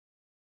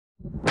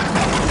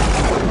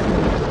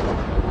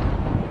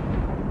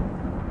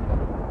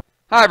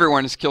Hi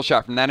everyone, it's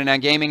Killshot from 99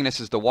 Gaming, and this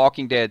is The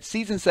Walking Dead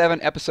Season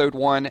 7, Episode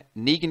 1,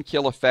 Negan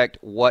Kill Effect,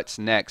 What's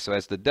Next? So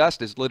as the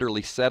dust is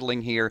literally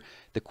settling here,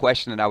 the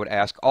question that I would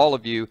ask all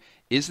of you,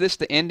 is this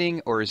the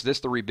ending or is this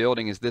the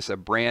rebuilding? Is this a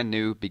brand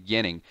new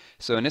beginning?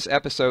 So in this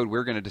episode,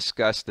 we're going to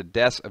discuss the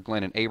deaths of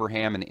Glenn and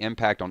Abraham and the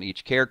impact on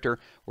each character.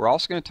 We're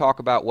also going to talk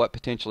about what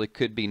potentially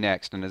could be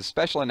next. And as a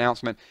special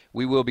announcement,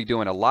 we will be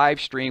doing a live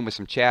stream with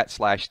some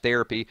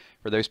chat/therapy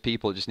for those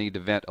people who just need to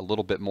vent a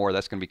little bit more.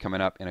 That's going to be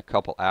coming up in a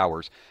couple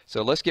hours.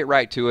 So let's get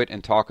right to it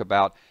and talk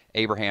about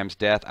Abraham's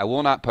death. I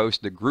will not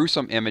post the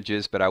gruesome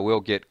images, but I will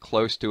get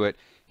close to it.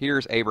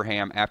 Here's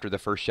Abraham after the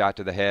first shot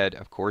to the head.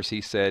 Of course,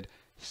 he said,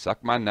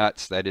 "Suck my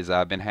nuts." That has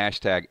been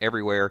hashtag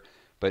everywhere.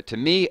 But to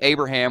me,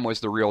 Abraham was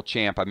the real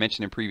champ. I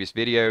mentioned in previous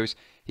videos,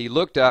 he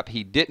looked up,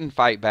 he didn't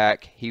fight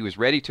back, he was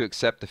ready to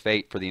accept the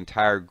fate for the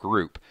entire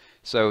group.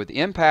 So the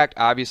impact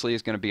obviously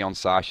is going to be on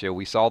Sasha.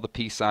 We saw the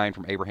peace sign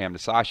from Abraham to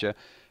Sasha.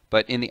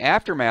 But in the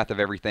aftermath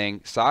of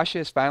everything, Sasha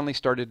has finally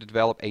started to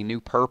develop a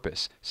new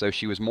purpose. So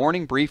she was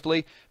mourning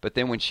briefly, but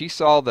then when she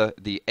saw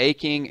the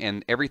aching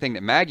and everything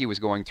that Maggie was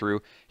going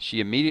through, she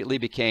immediately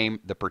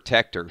became the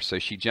protector. So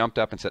she jumped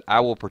up and said,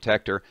 "I will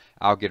protect her.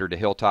 I'll get her to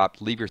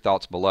Hilltop." Leave your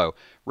thoughts below.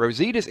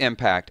 Rosita's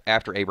impact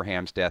after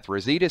Abraham's death.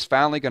 Rosita is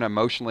finally going to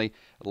emotionally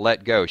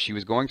let go. She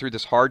was going through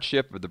this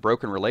hardship of the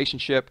broken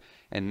relationship,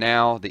 and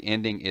now the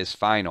ending is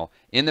final.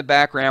 In the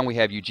background, we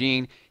have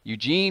Eugene.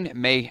 Eugene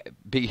may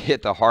be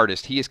hit the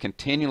hardest. He is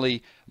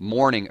continually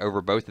mourning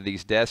over both of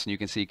these deaths, and you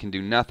can see he can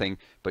do nothing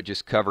but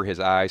just cover his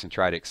eyes and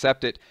try to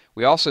accept it.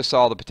 We also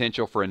saw the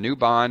potential for a new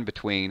bond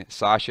between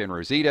Sasha and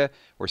Rosita,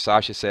 where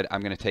Sasha said,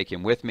 "I'm going to take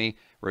him with me."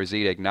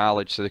 Rosita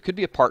acknowledged. So there could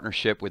be a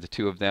partnership with the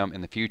two of them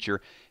in the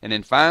future. And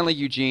then finally,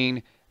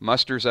 Eugene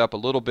musters up a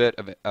little bit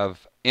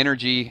of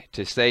energy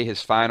to say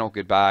his final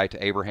goodbye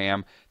to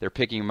Abraham. They're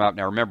picking him up.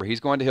 Now remember, he's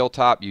going to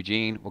Hilltop.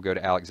 Eugene will go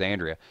to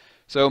Alexandria.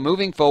 So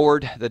moving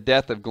forward, the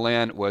death of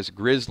Glenn was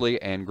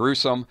grisly and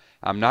gruesome.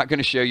 I'm not going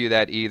to show you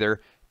that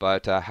either,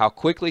 but how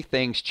quickly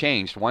things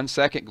changed. 1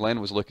 second,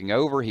 Glenn was looking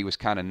over. He was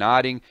kind of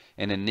nodding,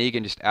 and then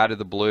Negan just out of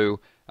the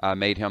blue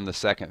made him the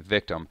second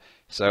victim.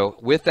 So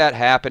with that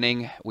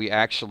happening, we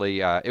actually,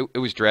 it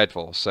was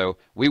dreadful. So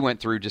we went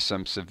through just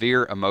some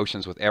severe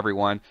emotions with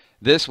everyone.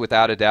 This,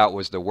 without a doubt,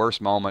 was the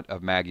worst moment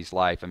of Maggie's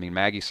life. I mean,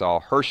 Maggie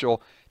saw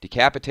Herschel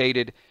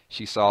decapitated.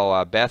 She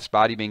saw Beth's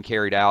body being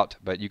carried out,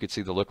 but you could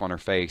see the look on her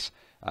face.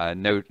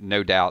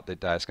 No doubt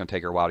that it's going to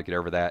take her a while to get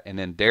over that. And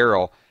then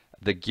Daryl,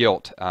 the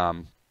guilt.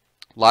 A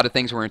lot of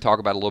things we're going to talk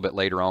about a little bit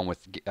later on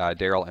with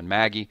Daryl and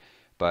Maggie.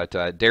 But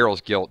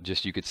Daryl's guilt,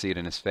 just you could see it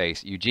in his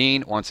face.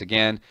 Eugene, once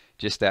again,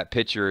 just that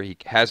picture, he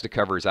has to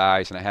cover his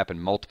eyes, and it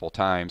happened multiple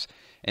times.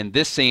 And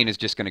this scene is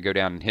just going to go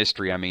down in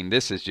history. I mean,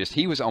 this is just,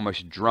 he was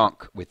almost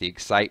drunk with the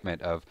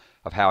excitement of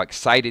how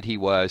excited he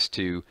was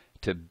to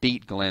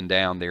beat Glenn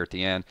down there at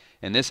the end.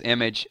 And this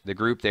image, the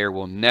group there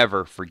will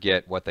never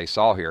forget what they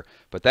saw here.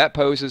 But that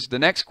poses the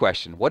next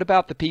question. What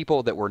about the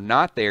people that were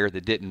not there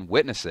that didn't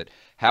witness it?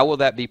 How will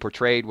that be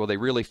portrayed? Will they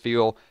really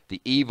feel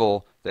the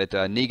evil that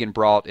Negan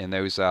brought in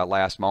those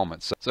last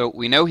moments? So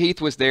we know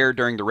Heath was there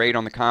during the raid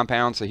on the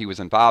compound, so he was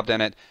involved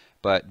in it.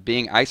 But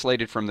being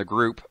isolated from the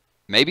group,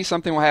 maybe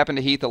something will happen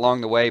to Heath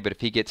along the way, but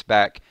if he gets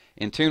back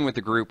in tune with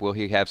the group, will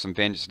he have some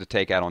vengeance to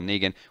take out on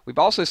Negan? We've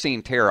also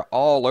seen Tara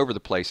all over the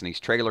place in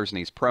these trailers and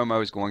these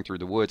promos, going through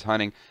the woods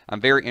hunting.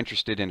 I'm very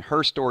interested in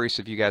her story,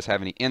 so if you guys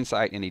have any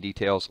insight, any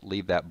details,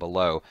 leave that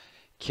below.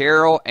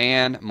 Carol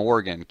and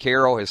Morgan.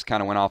 Carol has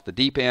kind of went off the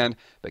deep end,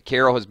 but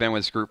Carol has been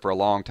with this group for a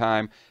long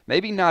time.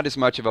 Maybe not as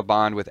much of a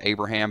bond with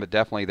Abraham, but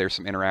definitely there's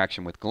some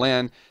interaction with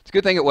Glenn. It's a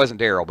good thing it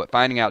wasn't Daryl, but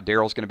finding out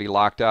Daryl's going to be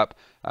locked up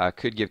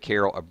could give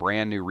Carol a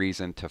brand new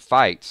reason to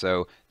fight.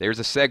 So there's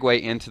a segue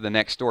into the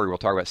next story. We'll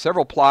talk about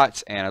several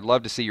plots, and I'd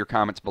love to see your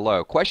comments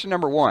below. Question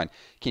number 1,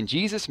 can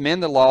Jesus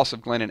mend the loss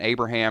of Glenn and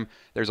Abraham?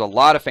 There's a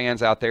lot of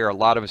fans out there, a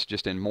lot of us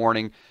just in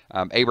mourning.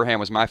 Abraham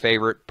was my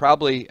favorite.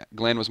 Probably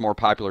Glenn was more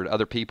popular to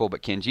other people,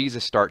 but can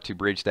Jesus start to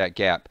bridge that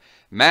gap?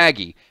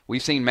 Maggie,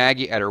 we've seen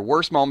Maggie at her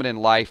worst moment in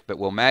life, but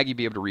will Maggie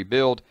be able to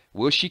rebuild?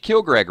 Will she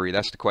kill Gregory?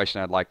 That's the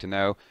question I'd like to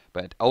know.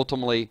 But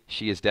ultimately,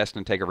 she is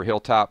destined to take over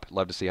Hilltop.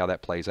 Love to see how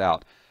that plays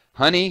out.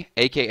 Honey,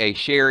 a.k.a.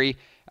 Sherry,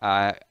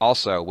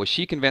 also, was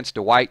she convinced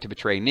Dwight to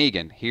betray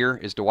Negan? Here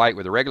is Dwight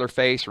with a regular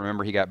face.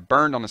 Remember, he got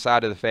burned on the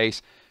side of the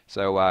face.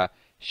 So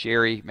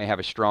Sherry may have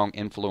a strong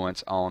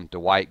influence on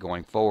Dwight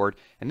going forward.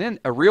 And then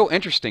a real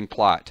interesting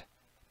plot.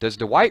 Does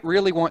Dwight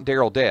really want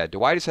Daryl dead?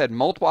 Dwight has had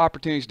multiple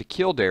opportunities to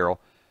kill Daryl,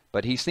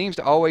 but he seems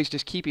to always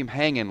just keep him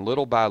hanging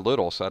little by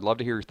little. So I'd love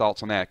to hear your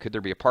thoughts on that. Could there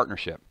be a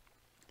partnership?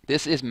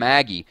 This is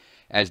Maggie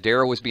as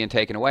Daryl was being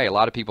taken away. A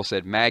lot of people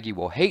said Maggie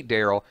will hate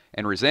Daryl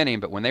and resent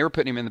him, but when they were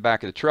putting him in the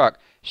back of the truck,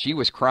 she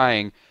was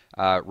crying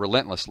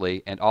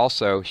relentlessly, and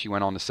also she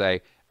went on to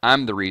say,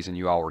 "I'm the reason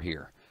you all were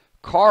here."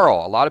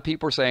 Carl, a lot of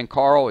people are saying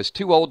Carl is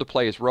too old to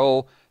play his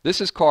role. This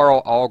is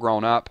Carl all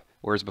grown up.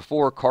 Whereas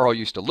before, Carl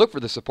used to look for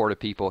the support of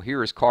people.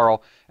 Here is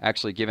Carl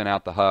actually giving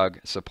out the hug,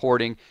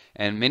 supporting.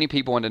 And many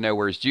people want to know,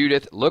 where's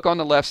Judith? Look on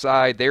the left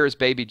side. There is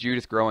baby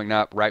Judith growing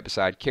up right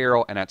beside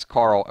Carol, and that's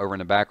Carl over in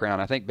the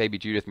background. I think baby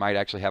Judith might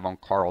actually have on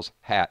Carl's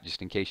hat,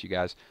 just in case you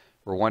guys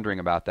were wondering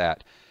about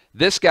that.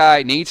 This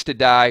guy needs to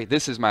die.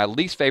 This is my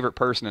least favorite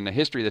person in the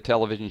history of the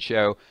television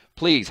show.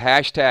 Please,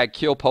 hashtag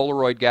kill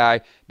Polaroid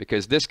guy,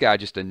 because this guy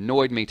just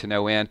annoyed me to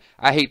no end.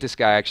 I hate this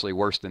guy actually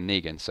worse than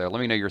Negan. So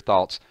let me know your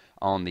thoughts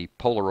on the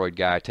Polaroid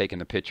guy taking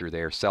the picture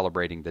there,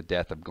 celebrating the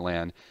death of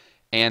Glenn.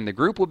 And the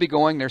group will be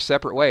going their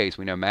separate ways.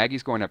 We know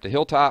Maggie's going up to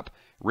Hilltop.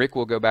 Rick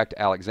will go back to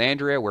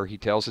Alexandria, where he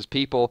tells his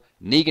people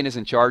Negan is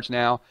in charge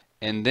now.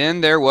 And then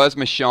there was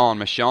Michonne.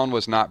 Michonne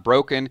was not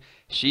broken.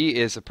 She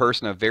is a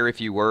person of very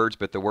few words,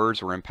 but the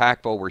words were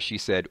impactful, where she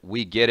said,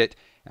 "We get it."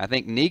 I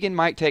think Negan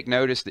might take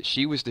notice that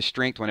she was the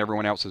strength when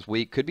everyone else was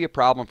weak. Could be a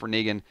problem for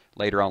Negan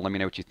later on. Let me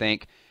know what you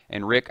think.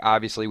 And Rick,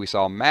 obviously, we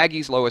saw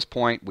Maggie's lowest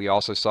point. We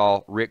also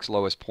saw Rick's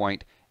lowest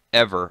point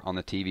ever on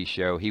the TV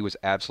show. He was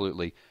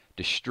absolutely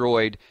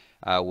destroyed.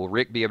 Will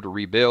Rick be able to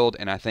rebuild?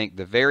 And I think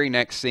the very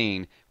next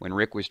scene, when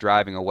Rick was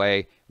driving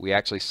away, we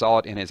actually saw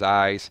it in his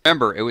eyes.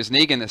 Remember, it was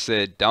Negan that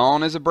said,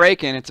 "Dawn is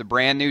a-breaking, it's a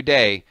brand new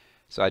day."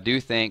 So I do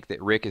think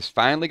that Rick is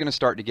finally going to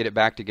start to get it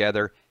back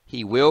together.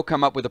 He will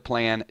come up with a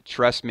plan,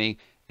 trust me.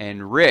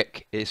 And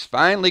Rick is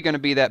finally going to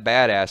be that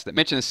badass that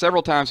mentioned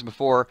several times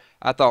before.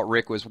 I thought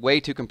Rick was way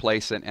too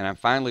complacent, and I'm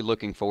finally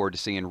looking forward to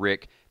seeing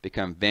Rick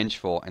become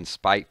vengeful and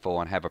spiteful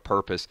and have a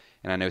purpose.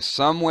 And I know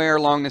somewhere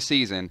along the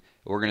season,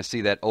 we're going to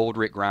see that old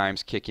Rick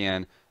Grimes kick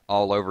in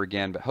all over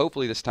again, but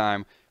hopefully this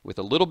time with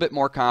a little bit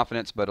more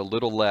confidence, but a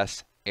little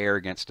less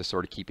arrogance to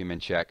sort of keep him in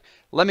check.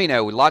 Let me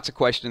know. Lots of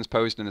questions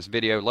posed in this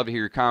video. Love to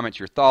hear your comments,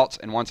 your thoughts,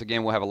 and once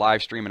again, we'll have a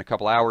live stream in a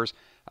couple hours.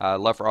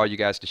 Love for all you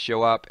guys to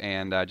show up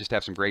and just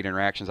have some great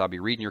interactions. I'll be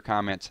reading your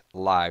comments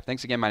live.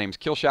 Thanks again. My name is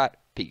Killshot.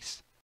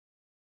 Peace.